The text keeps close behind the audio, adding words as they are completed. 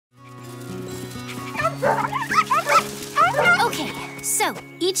Okay, so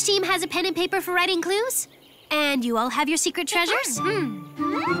each team has a pen and paper for writing clues? And you all have your secret treasures?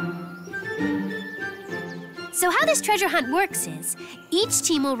 So how this treasure hunt works is, each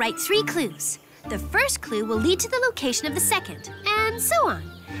team will write 3 clues. The first clue will lead to the location of the second, and so on.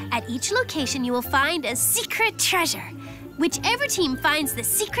 At each location, you will find a secret treasure. Whichever team finds the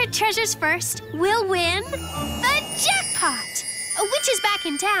secret treasures first will win the jackpot, which is back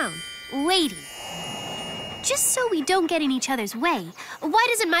in town, waiting. Just so we don't get in each other's way, why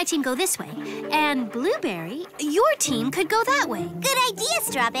doesn't my team go this way? And Blueberry, your team could go that way. Good idea,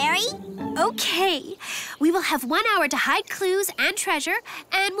 Strawberry. Okay. We will have 1 hour to hide clues and treasure,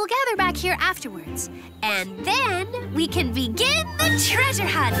 and we'll gather back here afterwards. And then we can begin the treasure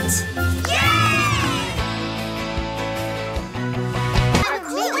hunt. Yay!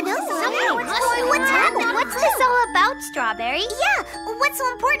 What's happened? What's this all about, Strawberry? Yeah, what's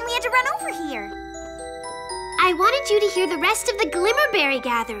so important we had to run over here? I wanted you to hear the rest of the Glimmerberry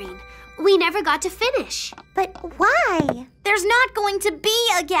gathering. We never got to finish. But why? There's not going to be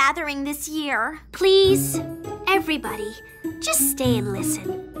a gathering this year. Please, everybody, just stay and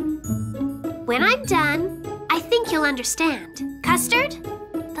listen. When I'm done, I think you'll understand. Custard,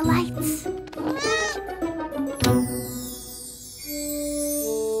 the lights.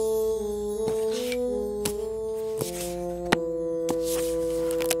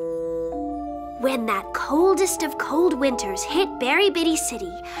 When that coldest of cold winters hit Berry Bitty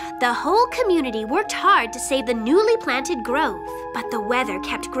City, the whole community worked hard to save the newly planted grove. But the weather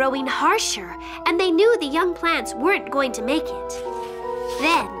kept growing harsher, and they knew the young plants weren't going to make it.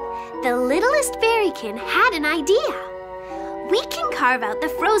 Then, the littlest berrykin had an idea. We can carve out the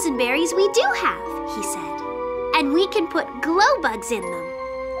frozen berries we do have, he said, and we can put glow bugs in them.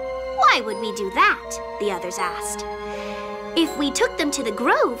 Why would we do that? The others asked. If we took them to the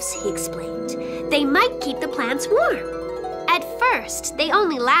groves, he explained, they might keep the plants warm. At first, they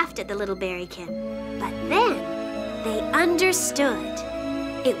only laughed at the little berrykin, but then they understood.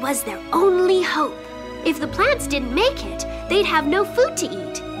 It was their only hope. If the plants didn't make it, they'd have no food to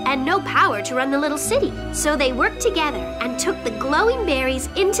eat and no power to run the little city. So they worked together and took the glowing berries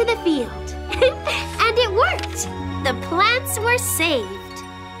into the field. And it worked. The plants were saved.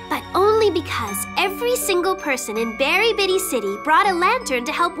 But only because every single person in Berry Bitty City brought a lantern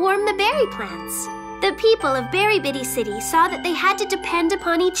to help warm the berry plants. The people of Berry Bitty City saw that they had to depend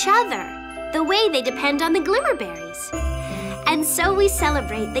upon each other, the way they depend on the Glimmerberries. And so we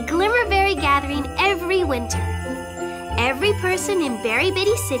celebrate the Glimmerberry Gathering every winter. Every person in Berry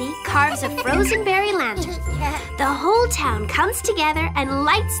Bitty City carves a frozen berry lantern. The whole town comes together and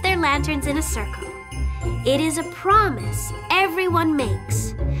lights their lanterns in a circle. It is a promise everyone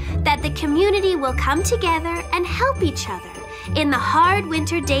makes that the community will come together and help each other in the hard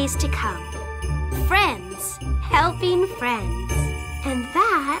winter days to come. Friends helping friends. And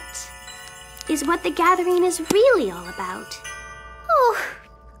that is what the gathering is really all about.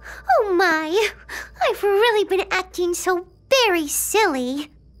 Oh my. I've really been acting so very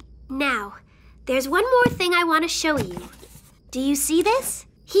silly. Now, there's one more thing I want to show you. Do you see this?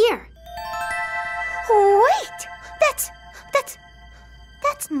 Here. Wait!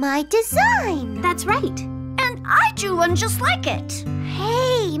 That's my design. That's right. And I drew one just like it.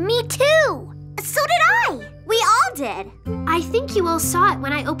 Hey, me too. So did I. We all did. I think you all saw it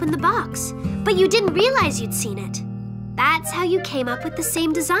when I opened the box, but you didn't realize you'd seen it. That's how you came up with the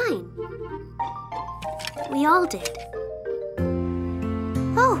same design. We all did.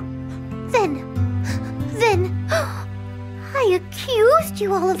 Oh, then I accused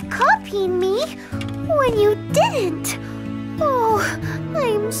you all of copying me when you didn't. Oh,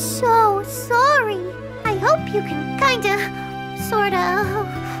 I'm so sorry. I hope you can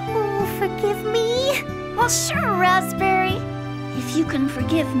forgive me. Well, sure, Raspberry. If you can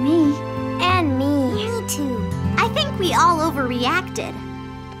forgive me. And me. Me too. I think we all overreacted.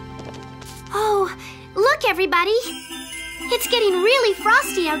 Oh, look, everybody. It's getting really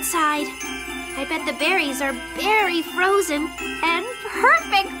frosty outside. I bet the berries are very frozen and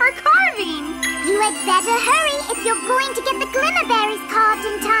perfect for carving. You had better hurry if you're going to get the Glimmerberries carved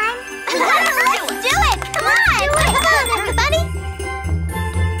in time. Let's do it! Come on! Come on, everybody!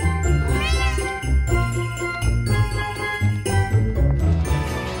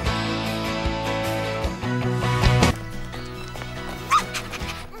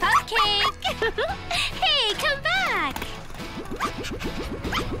 Cupcake! Hey, come back!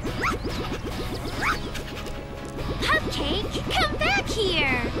 Cupcake, come back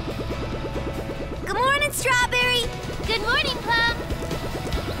here! Good morning, Strawberry! Good morning, Plum!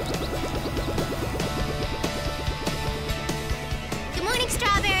 Good morning,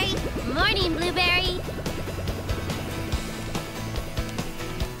 Strawberry! Morning, Blueberry!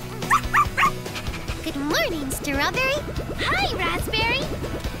 Morning, Strawberry. Hi, Raspberry.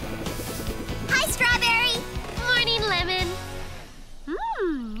 Hi, Strawberry. Morning, Lemon.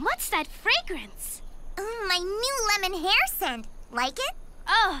 What's that fragrance? My new lemon hair scent. Like it?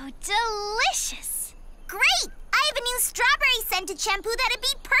 Oh, delicious. Great! I have a new strawberry scented shampoo that'd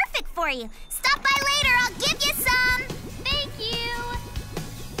be perfect for you. Stop by later, I'll give you some. Thank you.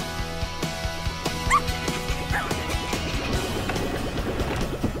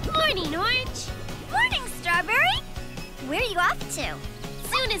 Morning, Orange. Morning, Strawberry. Where are you off to?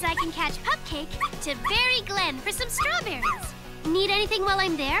 Soon as I can catch Cupcake to Berry Glen for some strawberries. Need anything while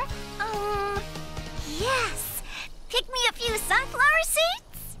I'm there? Yes. Pick me a few sunflower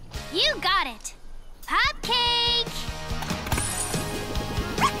seeds? You got it. Cupcake!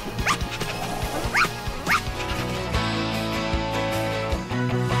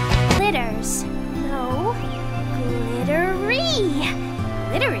 Glitters. No. Glittery.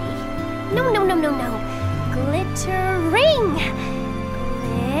 Glittery? No. Glittering.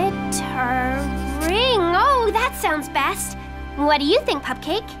 Glittering. Oh, that sounds best. What do you think,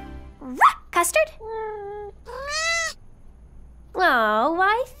 Cupcake? Custard? Oh,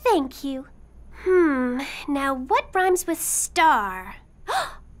 why, thank you. Now what rhymes with star?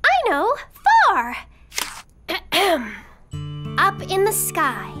 I know, far. Up in the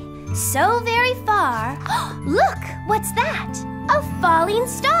sky, so very far. Look, what's that? A falling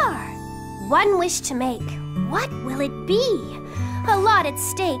star. One wish to make, what will it be? A lot at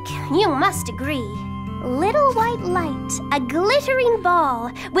stake, you must agree. Little white light, a glittering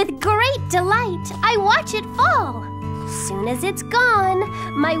ball. With great delight, I watch it fall. Soon as it's gone,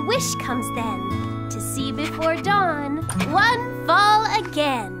 my wish comes then. To see before dawn, one fall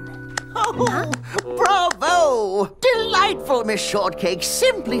again. Oh, bravo! Delightful, Miss Shortcake,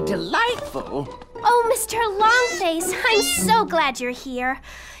 simply delightful. Oh, Mr. Longface, I'm so glad you're here.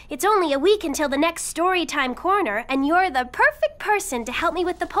 It's only a week until the next Storytime Corner, and you're the perfect person to help me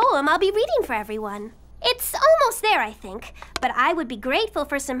with the poem I'll be reading for everyone. It's almost there, I think, but I would be grateful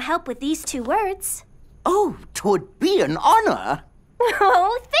for some help with these 2 words. Oh, 'twould be an honor.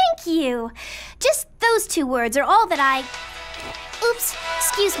 Oh, thank you. Just those 2 words are all that I... Oops,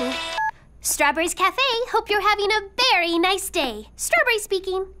 excuse me. Strawberry's Cafe, hope you're having a very nice day. Strawberry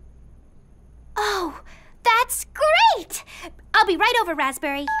speaking. Oh, that's great! I'll be right over,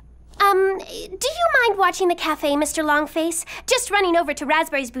 Raspberry. Do you mind watching the cafe, Mr. Longface? Just running over to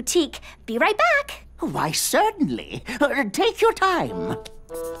Raspberry's boutique. Be right back. Why, certainly. Take your time.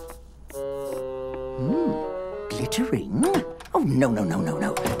 Glittering? Oh, no.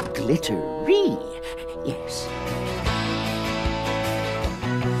 Glittery. Yes.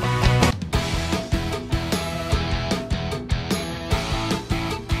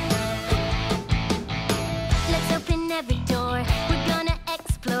 Let's open every door. We're gonna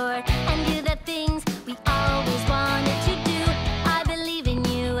explore and do the things we always wanted to do. I believe in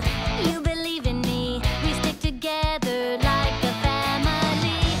you. You believe in me. We stick together like a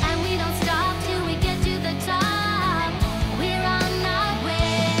family, and we don't stop till we get to the top. We're on our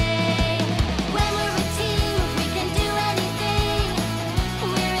way. When we're a team, we can do anything.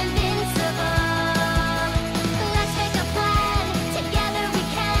 We're invincible. Let's make a plan. Together we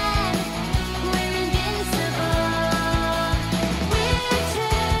can. We're invincible. We're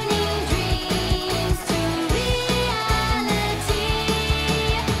turning dreams to reality.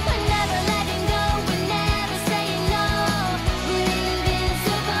 We're never letting go. We're never saying no. We're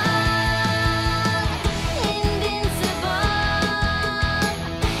invincible.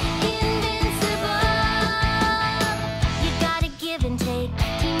 You gotta give and take.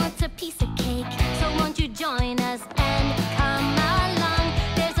 Teamwork's a piece of cake. So won't you join us and come along?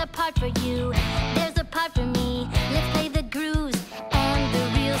 There's a part for you. There's a part for me. Let's play the grooves and the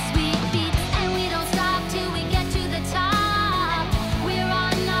real sweet beats. And we don't stop till we get to the top. We're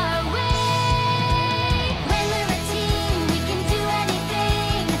on our way. When we're a team, we can do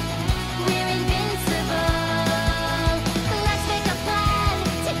anything. We're invincible. Let's make a plan.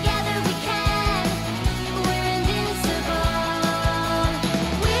 Together we can. We're invincible.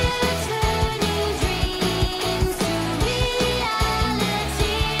 We're turning dreams to reality.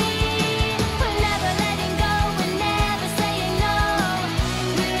 We're never letting go. We're never saying no.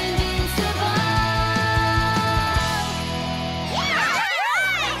 We're invincible.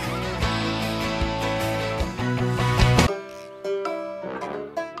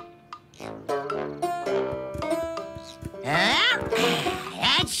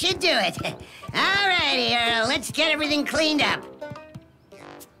 That should do it. All right, here, let's get everything cleaned up.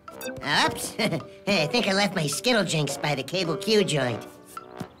 Oops. I think I left my Skittle Jinx by the cable Q joint.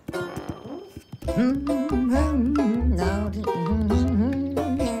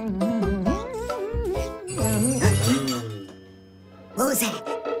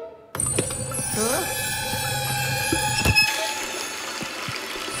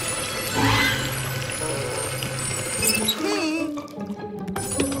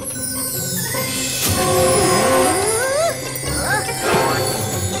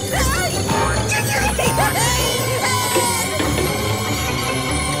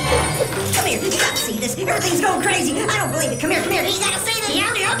 You gotta see this. Everything's going crazy. I don't believe it. Come here. You gotta see this.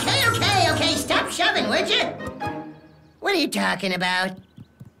 Yeah, okay. Stop shoving, would you? What are you talking about?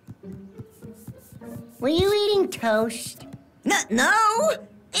 Were you eating toast? No.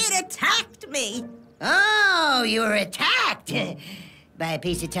 It attacked me. Oh, you were attacked by a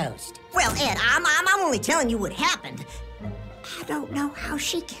piece of toast. Well, Ed, I'm only telling you what happened. I don't know how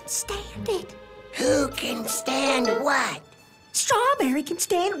she can stand it. Who can stand what? Strawberry can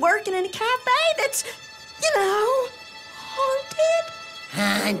stand working in a cafe that's,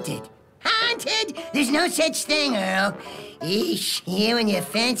 haunted. Haunted? There's no such thing, Earl. Eesh, you and your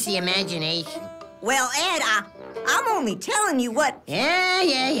fancy imagination. Well, Ed, I'm only telling you what...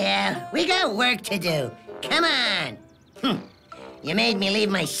 Yeah. We got work to do. Come on. You made me leave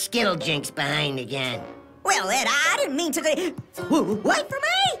my Skittle Jinx behind again. Well, Ed, I didn't mean to... Wait for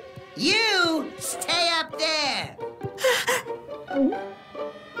me! You stay up there.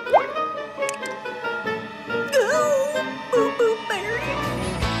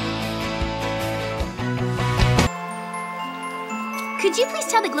 Could you please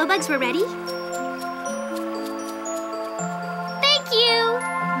tell the glow bugs we're ready? Thank you!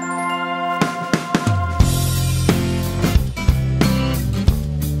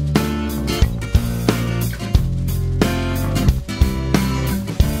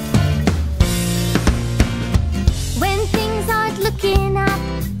 When things aren't looking up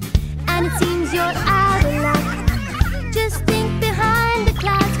and it seems you're out of luck, just think behind the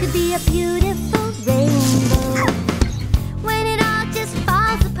clouds could be a beautiful rainbow. When it all just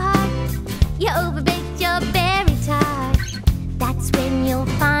falls apart, you overbaked your berry tart. That's when you'll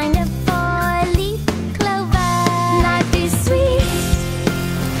find a four-leaf clover. Life is sweet,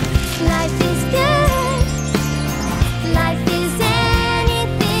 life is good, life is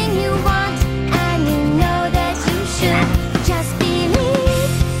anything you want, and you know that you should just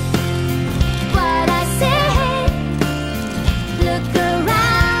believe what I say. Look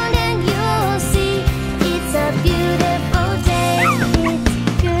around and you'll see it's a beautiful day. It's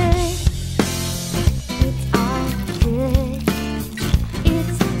good, it's all good.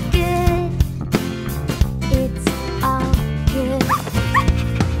 It's good, it's all good.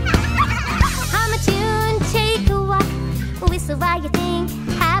 Hum a tune, take a walk, whistle while you think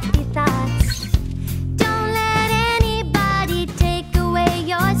happy thoughts. Don't let anybody take away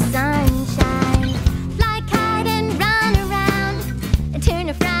your sunshine. Fly kite and run around, and turn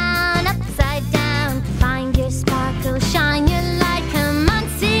a frown upside down. Find your sparkle, shine your light, come on,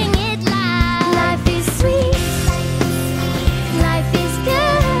 sing it loud. Life is sweet, life is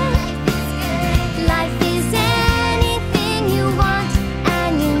good, life is anything you want,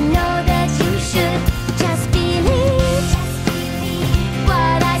 and you know that you should just believe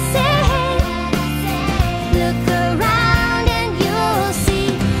what I say. Look around and you'll see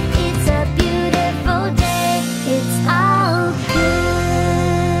it's a beautiful day. It's all good.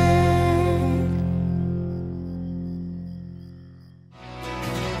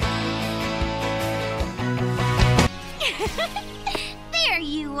 There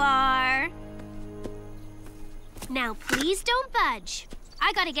you are. Now, please don't budge.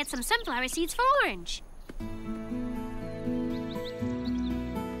 I gotta get some sunflower seeds for Orange.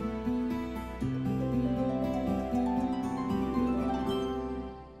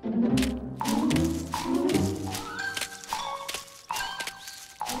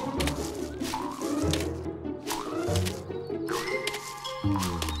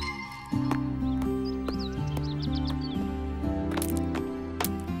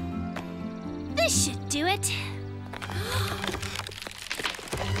 This should do it.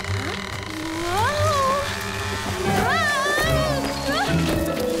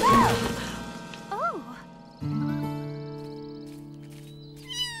 Oh.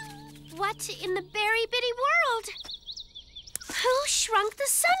 What in the berry bitty world? Who shrunk the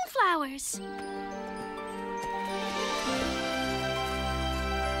sunflowers?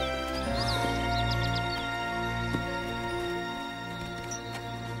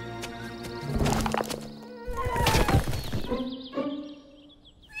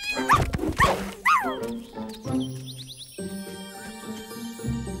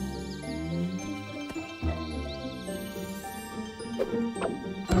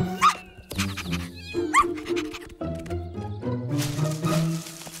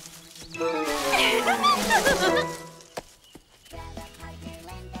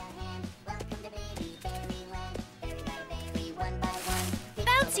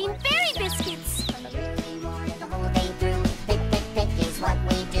 Bouncing berry biscuits. From the early morning the whole day through, pick is what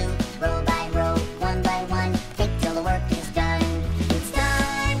we do. Row by row, one by one, pick till the work is done. It's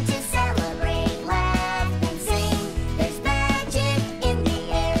time to celebrate, laugh and sing. There's magic in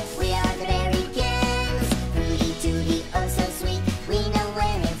the air. We are the berry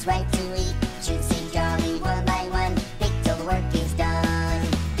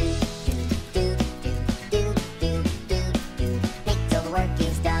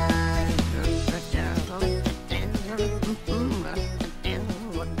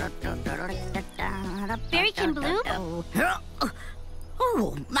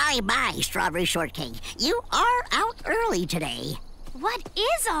Oh, my, Strawberry Shortcake. You are out early today. What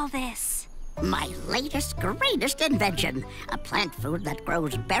is all this? My latest, greatest invention. A plant food that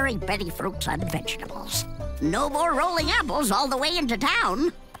grows Berry Betty fruits and vegetables. No more rolling apples all the way into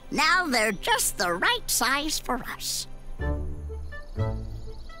town. Now they're just the right size for us.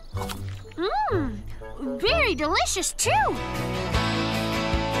 Mmm, very delicious too.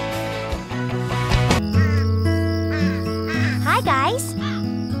 Hi, guys.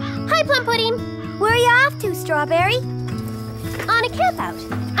 Hi, Plum Pudding. Where are you off to, Strawberry? On a campout.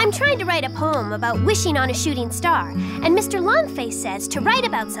 I'm trying to write a poem about wishing on a shooting star. And Mr. Longface says to write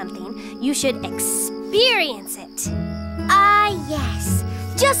about something, you should experience it. Ah, yes.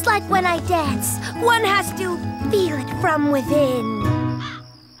 Just like when I dance, one has to feel it from within.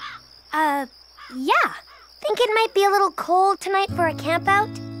 Yeah. Think it might be a little cold tonight for a campout?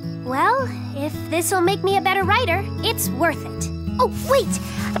 Well, if this'll make me a better writer, it's worth it. Oh, wait!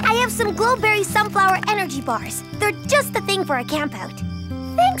 I have some Glowberry Sunflower Energy Bars. They're just the thing for a campout.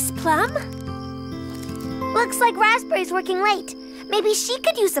 Thanks, Plum. Looks like Raspberry's working late. Maybe she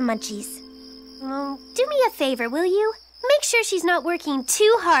could use some munchies. Oh, do me a favor, will you? Make sure she's not working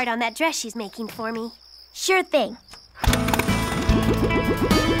too hard on that dress she's making for me. Sure thing.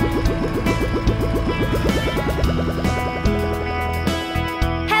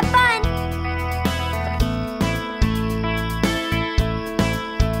 Have fun!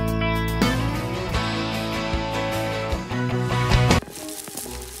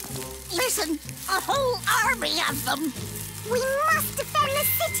 Listen, a whole army of them. We must defend the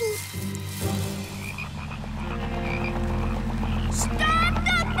city. Stop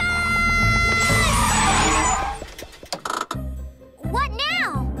the bus! What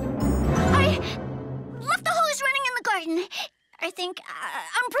now? I left the hose running in the garden. I think,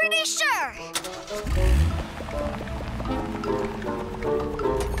 I'm pretty sure.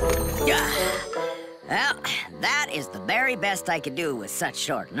 Well, that is the very best I could do with such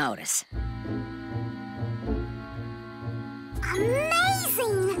short notice.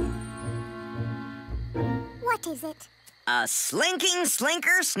 Amazing! What is it? A slinking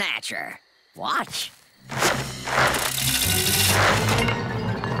slinker snatcher. Watch.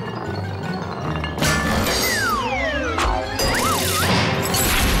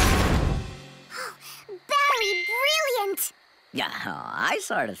 Barry, brilliant! Yeah, I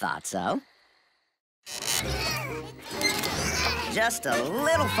sort of thought so. Just a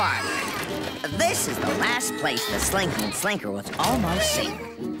little farther. This is the last place the slinking slinker was almost seen.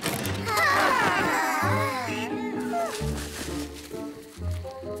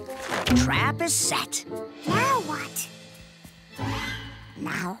 Trap is set. Now what?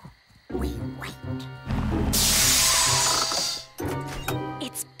 Now we wait.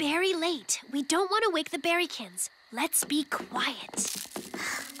 It's very late. We don't want to wake the berrykins. Let's be quiet.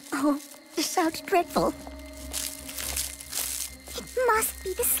 Oh, this sounds dreadful. It must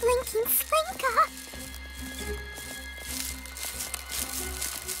be the slinking slinker.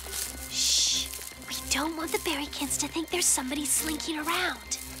 Shh. We don't want the berrykins to think there's somebody slinking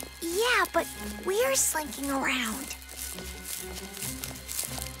around. Yeah, but we're slinking around.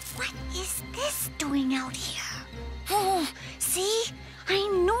 What is this doing out here? Oh, see? I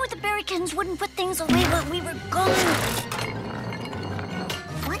knew the berrykins wouldn't put things away while we were gone.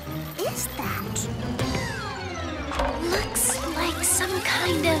 What is that? Looks like some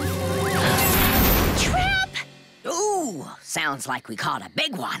kind of trap. Ooh, sounds like we caught a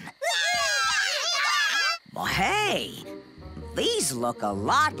big one. Well, hey, these look a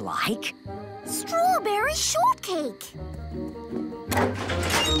lot like... Strawberry Shortcake.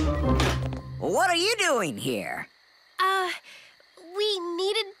 What are you doing here? We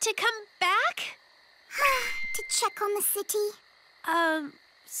needed to come back? To check on the city.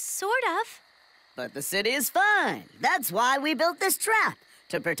 Sort of. But the city is fine. That's why we built this trap.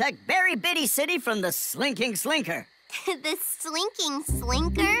 To protect Berry Bitty City from the slinking slinker. The slinking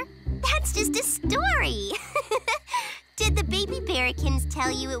slinker? That's just a story. Did the baby berrykins tell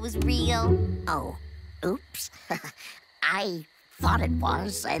you it was real? Oh, oops. I thought it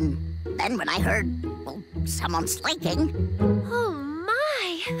was, and then when I heard, well, someone slinking... Oh,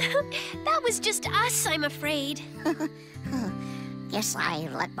 my. That was just us, I'm afraid. Guess I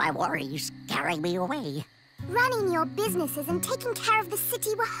let my worries carry me away. Running your businesses and taking care of the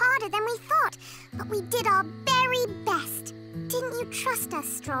city were harder than we thought, but we did our very best. Didn't you trust us,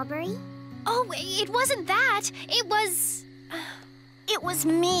 Strawberry? Oh, it wasn't that. It was... It was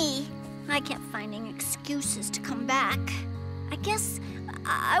me. I kept finding excuses to come back. I guess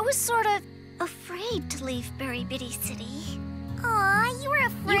I was sort of afraid to leave Berry Bitty City. Aw, you were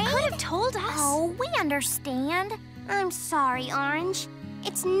afraid? You could have told us. Oh, we understand. I'm sorry, Orange.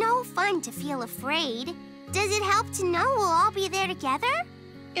 It's no fun to feel afraid. Does it help to know we'll all be there together?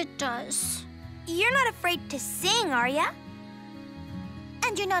 It does. You're not afraid to sing, are ya?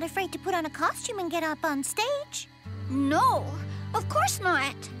 And you're not afraid to put on a costume and get up on stage? No, of course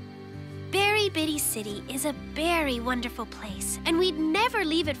not. Berry Bitty City is a very wonderful place, and we'd never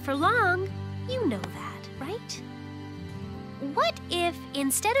leave it for long. You know that, right? What if,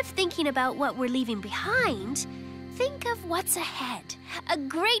 instead of thinking about what we're leaving behind, think of what's ahead? A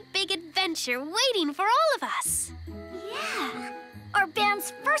great big adventure waiting for all of us. Yeah. Our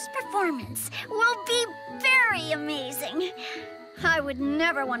band's first performance will be very amazing. I would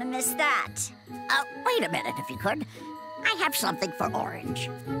never want to miss that. Wait a minute, if you could. I have something for Orange.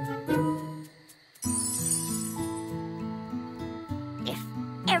 If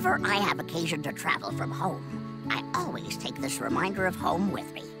ever I have occasion to travel from home, I always take this reminder of home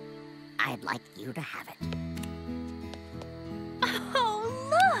with me. I'd like you to have it. Oh,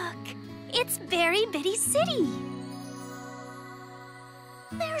 look! It's Berry Bitty City.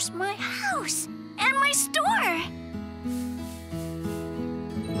 There's my house and my store.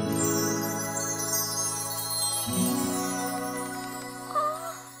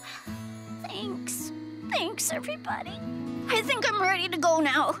 Oh, thanks. Thanks, everybody. I think I'm ready to go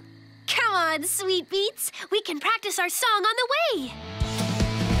now. Come on, Sweet Beats. We can practice our song on the way.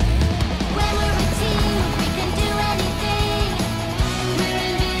 When we're a team, we can do anything. We're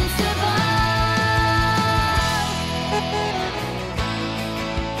invincible.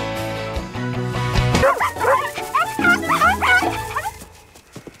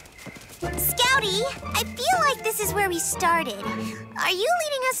 Scouty, I feel like this is where we started. Are you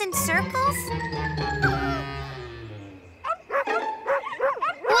leading us in circles?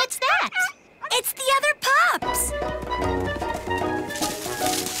 What's that? It's the other pups!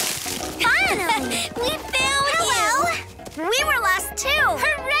 Finally! We found you! We were lost too!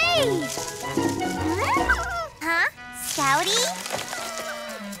 Hooray! Huh? Scouty?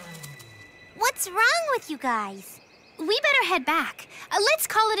 What's wrong with you guys? We better head back. Let's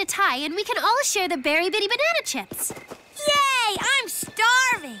call it a tie, and we can all share the Berry Bitty banana chips. Yay! I'm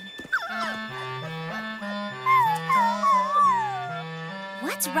starving!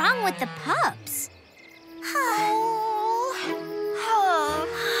 What's wrong with the pups?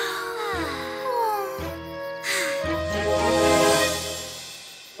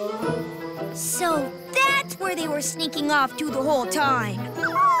 So that's where they were sneaking off to the whole time.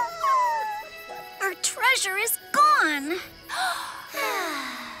 Our treasure is gone.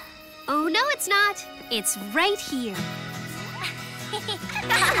 Oh, no, it's not. It's right here.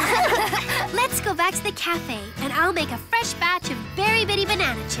 Let's go back to the cafe, and I'll make a fresh batch of Berry Bitty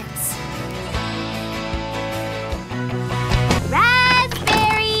banana chips.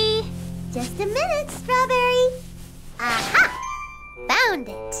 Raspberry! Just a minute, Strawberry. Aha! Found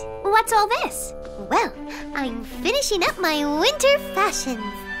it. What's all this? Well, I'm finishing up my winter fashions.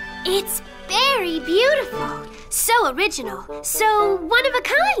 It's very beautiful. So original. So one of a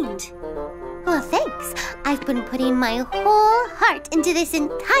kind. Well, thanks. I've been putting my whole heart into this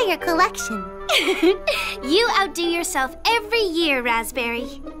entire collection. You outdo yourself every year,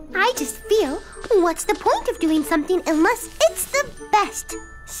 Raspberry. I just feel, what's the point of doing something unless it's the best?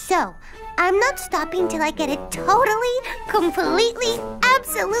 So, I'm not stopping till I get it totally, completely,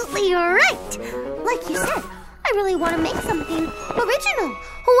 absolutely right. Like you said, I really want to make something original,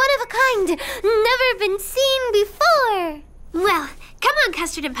 one of a kind, never been seen before. Well, come on,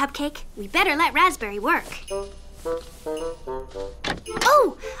 Custard and Pupcake. We better let Raspberry work.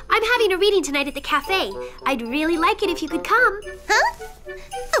 Oh, I'm having a reading tonight at the cafe. I'd really like it if you could come. Huh?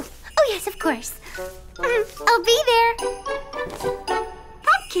 Oh yes, of course. I'll be there.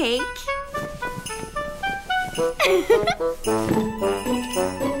 Pupcake?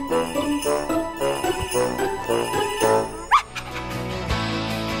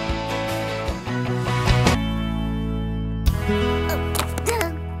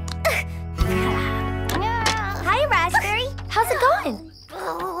 Hi, Raspberry. How's it going?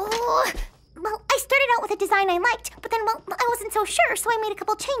 Well, I started out with a design I liked, but then, well, I wasn't so sure, so I made a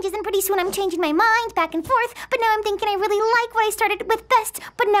couple changes, and pretty soon I'm changing my mind back and forth. But now I'm thinking I really like what I started with best,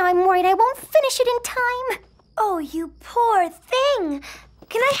 but now I'm worried I won't finish it in time. Oh, you poor thing.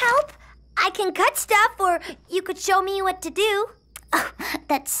 Can I help? I can cut stuff, or you could show me what to do. Oh,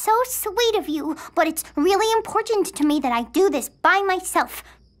 that's so sweet of you, but it's really important to me that I do this by myself.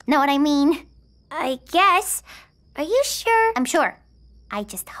 Know what I mean? I guess. Are you sure? I'm sure. I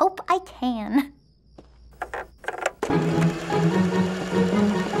just hope I can.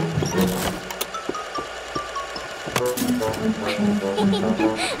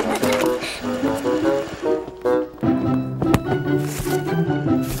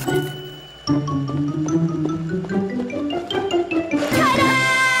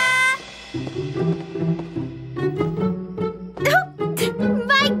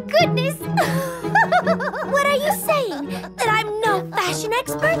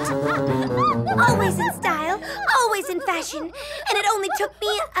 only took me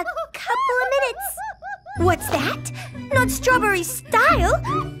a couple of minutes. What's that? Not strawberry style?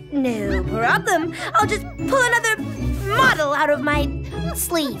 No problem. I'll just pull another model out of my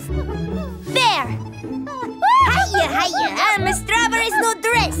sleeve. There. Hiya, hiya. I'm a strawberry's new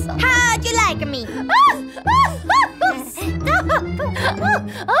dress. How'd you like me?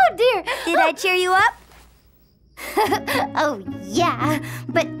 Oh, dear. Did I cheer you up? Oh, yeah.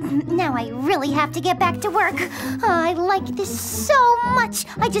 But now I really have to get back to work. Oh, I like this so much.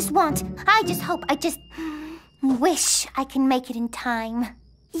 I just wish I can make it in time.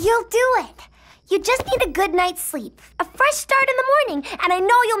 You'll do it. You just need a good night's sleep, a fresh start in the morning, and I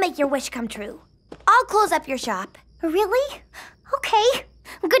know you'll make your wish come true. I'll close up your shop. Really? Okay.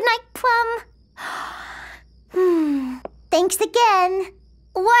 Good night, Plum. Thanks again.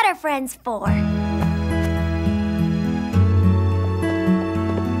 What are friends for?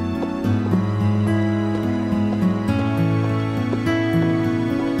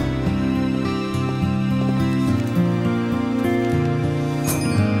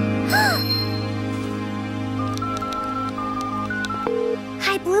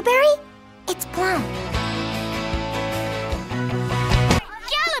 Hi, Blueberry. It's Plum.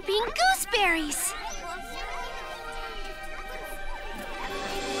 Galloping gooseberries!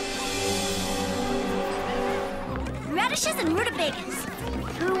 Radishes and rutabagas.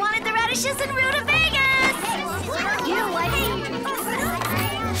 Who wanted the radishes and rutabagas? You, I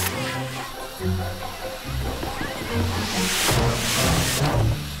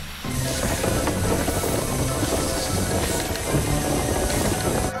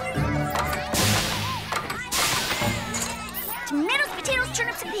Tomatoes, potatoes,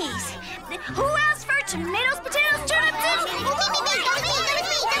 turnips, and peas. Who asked for tomatoes, potatoes, turnips, and peas?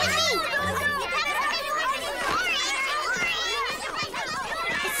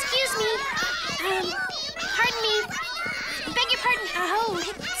 Excuse me. Pardon me. Beg your pardon. Oh,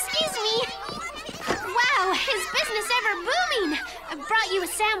 excuse me. Wow, is business ever booming? I brought you a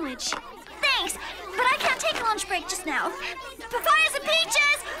sandwich. Thanks, but I can't take a lunch break just now. Papayas and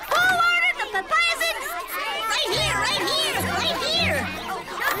peaches! Who ordered the papayas and... Right here, right here, right here!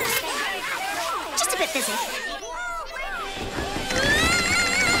 Just a bit busy.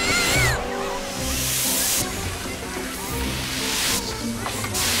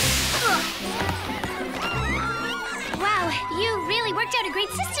 Wow, you really worked out a great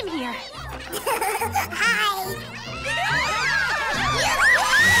system here. Hi.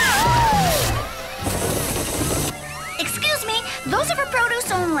 Excuse me, those are for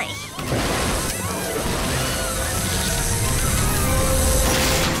produce only.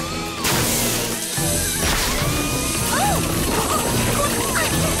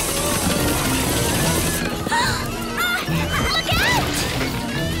 Look out!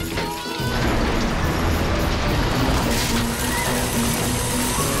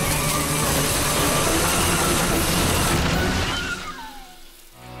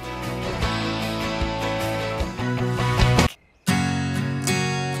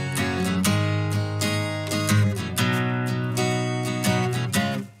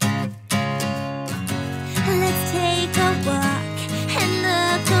 Let's take a walk and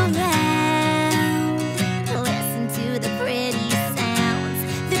look around. Listen to the pretty sounds,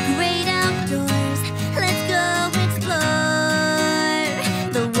 the great outdoors. Let's go explore.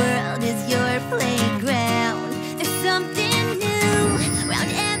 The world is your playground. There's something new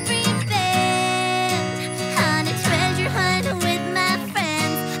around every bend. On a treasure hunt with my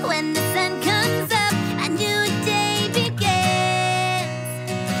friends. When the sun comes up, a new day begins.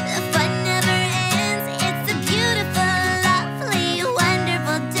 The fun never ends. It's a beautiful, lovely,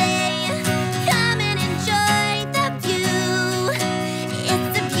 wonderful day. Come and enjoy the view.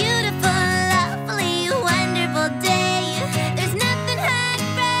 It's a beautiful, lovely, wonderful day. There's nothing I'd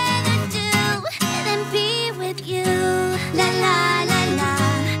rather do than be with you. La la la la,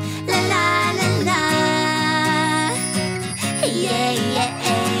 la la la la. Yeah, yeah.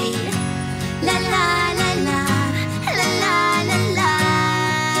 La la la la, la la la la.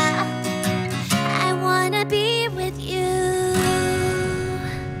 I wanna be with you.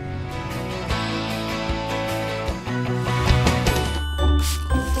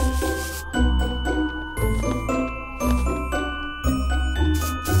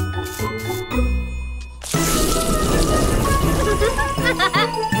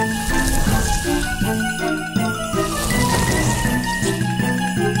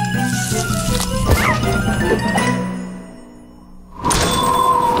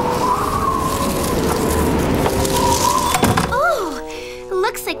 Oh,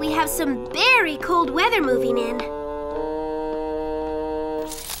 looks like we have some very cold weather moving in.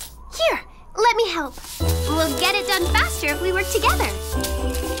 Here, let me help. We'll get it done faster easier if we work together.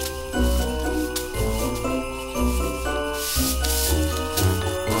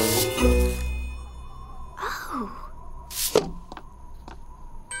 Oh.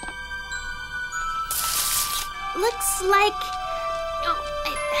 Looks like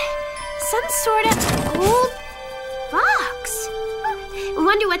some sort of old box.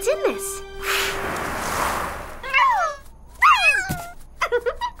 Wonder what's in this.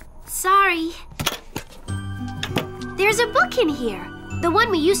 Sorry. There's a book in here. The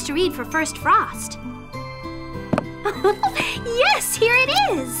one we used to read for First Frost. Yes, here it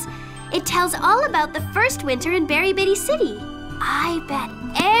is. It tells all about the first winter in Berry Bitty City. I bet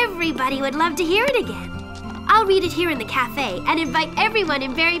everybody would love to hear it again. I'll read it here in the cafe and invite everyone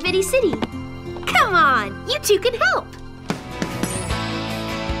in Berry Bitty City. Come on, you two can help.